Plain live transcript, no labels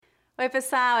Oi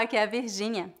pessoal, aqui é a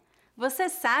Virgínia. Você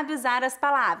sabe usar as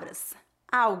palavras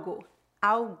algo,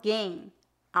 alguém,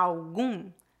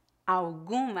 algum,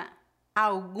 alguma,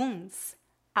 alguns,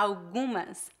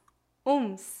 algumas,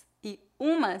 uns e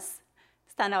umas?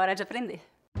 Está na hora de aprender.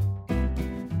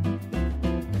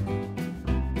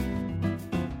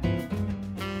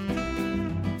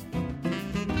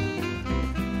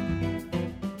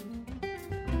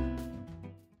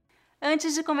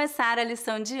 Antes de começar a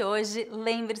lição de hoje,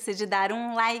 lembre-se de dar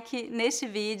um like neste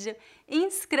vídeo e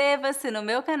inscreva-se no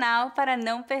meu canal para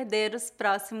não perder os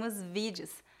próximos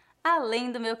vídeos. Além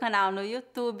do meu canal no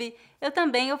YouTube, eu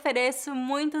também ofereço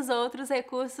muitos outros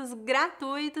recursos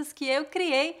gratuitos que eu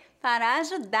criei para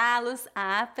ajudá-los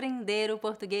a aprender o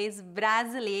português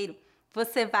brasileiro.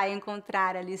 Você vai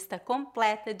encontrar a lista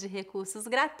completa de recursos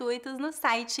gratuitos no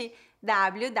site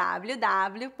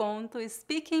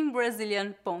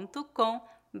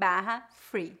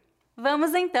www.speakingbrasilian.com/free.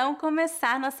 Vamos então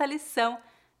começar nossa lição.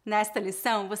 Nesta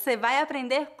lição, você vai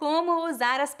aprender como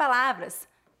usar as palavras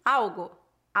algo,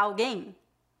 alguém,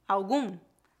 algum,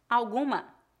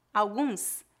 alguma,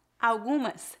 alguns,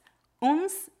 algumas,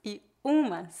 uns e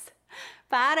umas.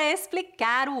 Para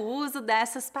explicar o uso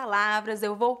dessas palavras,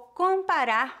 eu vou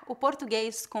comparar o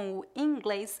português com o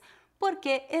inglês,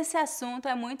 porque esse assunto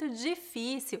é muito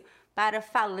difícil para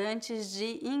falantes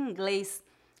de inglês.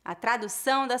 A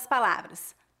tradução das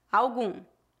palavras algum,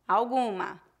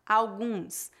 alguma,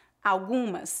 alguns,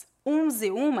 algumas, uns e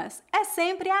umas é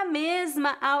sempre a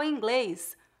mesma ao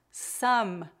inglês,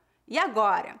 some. E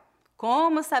agora,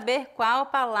 como saber qual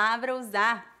palavra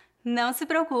usar? Não se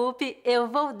preocupe, eu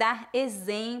vou dar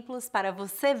exemplos para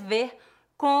você ver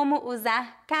como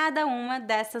usar cada uma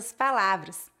dessas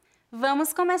palavras.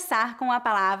 Vamos começar com a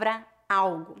palavra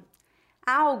algo.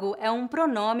 Algo é um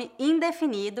pronome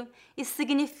indefinido e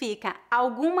significa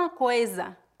alguma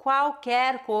coisa,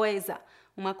 qualquer coisa,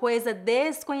 uma coisa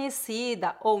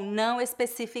desconhecida ou não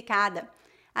especificada.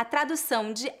 A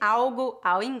tradução de algo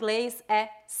ao inglês é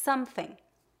something.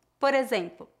 Por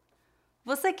exemplo,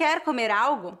 você quer comer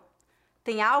algo?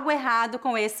 Tem algo errado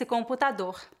com esse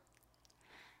computador.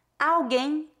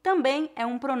 Alguém também é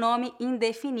um pronome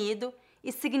indefinido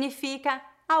e significa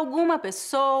alguma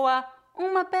pessoa,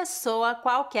 uma pessoa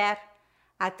qualquer.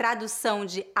 A tradução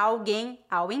de alguém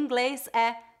ao inglês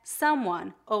é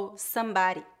someone ou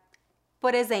somebody.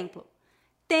 Por exemplo,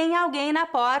 tem alguém na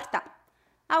porta.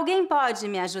 Alguém pode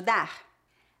me ajudar?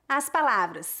 As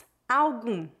palavras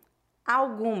algum,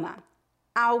 alguma,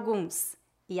 alguns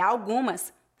e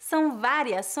algumas são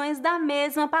variações da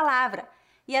mesma palavra,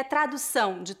 e a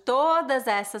tradução de todas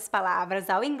essas palavras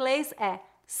ao inglês é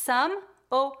some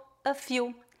ou a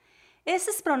few.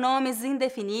 Esses pronomes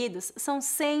indefinidos são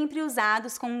sempre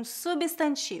usados com um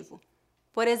substantivo.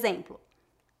 Por exemplo,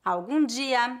 algum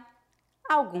dia,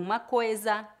 alguma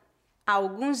coisa,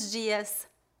 alguns dias,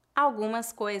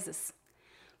 algumas coisas.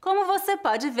 Como você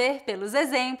pode ver pelos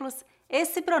exemplos,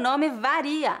 esse pronome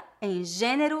varia em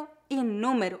gênero e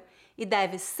número e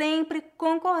deve sempre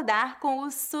concordar com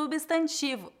o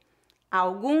substantivo.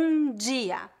 Algum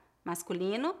dia,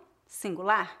 masculino,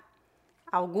 singular.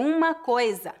 Alguma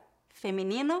coisa,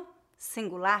 feminino,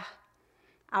 singular.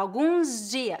 Alguns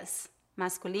dias,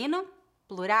 masculino,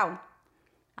 plural.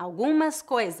 Algumas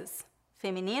coisas,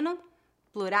 feminino,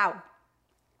 plural.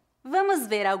 Vamos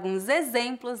ver alguns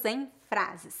exemplos em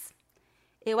frases.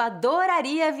 Eu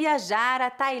adoraria viajar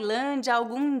à Tailândia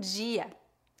algum dia.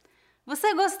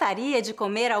 Você gostaria de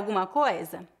comer alguma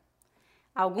coisa?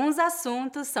 Alguns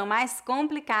assuntos são mais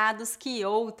complicados que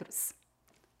outros.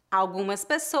 Algumas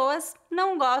pessoas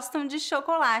não gostam de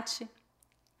chocolate.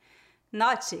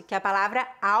 Note que a palavra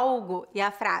algo e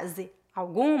a frase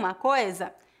alguma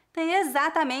coisa têm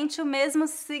exatamente o mesmo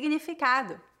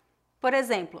significado. Por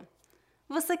exemplo,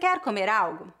 você quer comer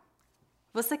algo?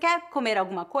 Você quer comer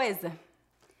alguma coisa?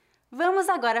 Vamos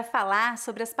agora falar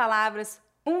sobre as palavras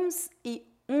uns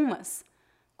e umas.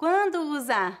 Quando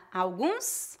usar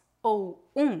alguns ou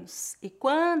uns e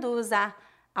quando usar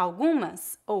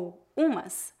algumas ou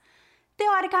umas?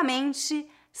 Teoricamente,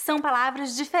 são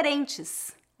palavras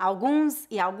diferentes. Alguns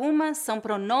e algumas são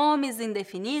pronomes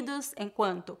indefinidos,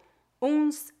 enquanto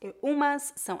uns e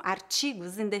umas são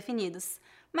artigos indefinidos.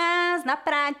 Mas, na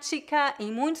prática,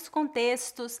 em muitos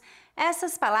contextos,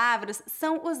 essas palavras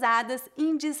são usadas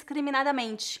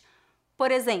indiscriminadamente.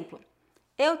 Por exemplo,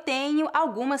 eu tenho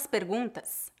algumas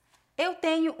perguntas. Eu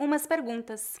tenho umas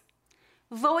perguntas.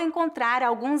 Vou encontrar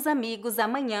alguns amigos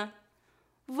amanhã.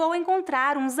 Vou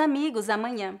encontrar uns amigos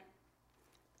amanhã.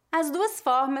 As duas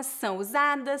formas são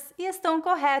usadas e estão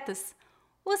corretas.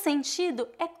 O sentido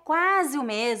é quase o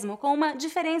mesmo, com uma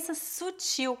diferença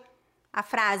sutil. A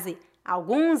frase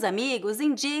Alguns amigos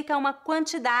indica uma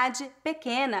quantidade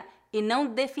pequena e não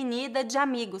definida de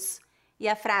amigos. E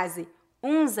a frase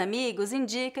uns amigos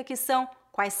indica que são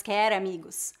quaisquer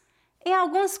amigos. Em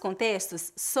alguns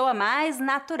contextos, soa mais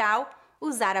natural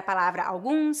usar a palavra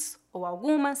alguns ou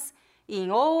algumas, e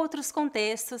em outros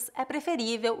contextos é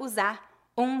preferível usar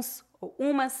uns ou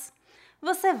umas.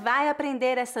 Você vai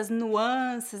aprender essas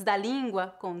nuances da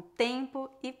língua com tempo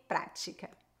e prática.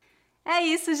 É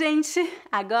isso, gente!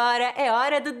 Agora é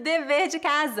hora do dever de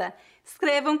casa!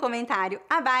 Escreva um comentário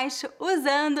abaixo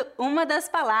usando uma das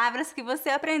palavras que você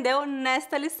aprendeu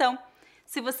nesta lição.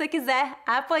 Se você quiser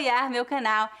apoiar meu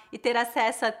canal e ter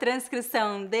acesso à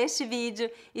transcrição deste vídeo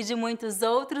e de muitos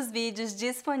outros vídeos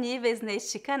disponíveis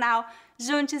neste canal,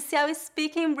 junte-se ao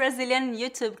Speaking Brazilian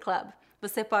YouTube Club.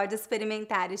 Você pode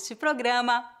experimentar este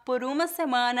programa por uma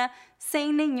semana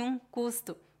sem nenhum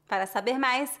custo. Para saber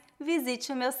mais,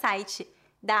 visite o meu site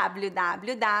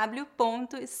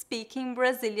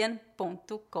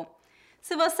www.speakingbrasilian.com.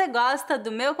 Se você gosta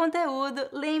do meu conteúdo,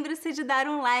 lembre-se de dar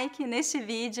um like neste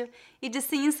vídeo e de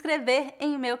se inscrever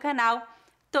em meu canal.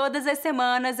 Todas as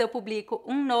semanas eu publico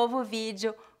um novo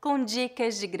vídeo com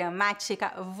dicas de gramática,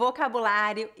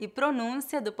 vocabulário e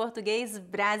pronúncia do português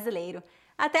brasileiro.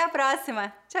 Até a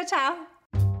próxima! Tchau, tchau!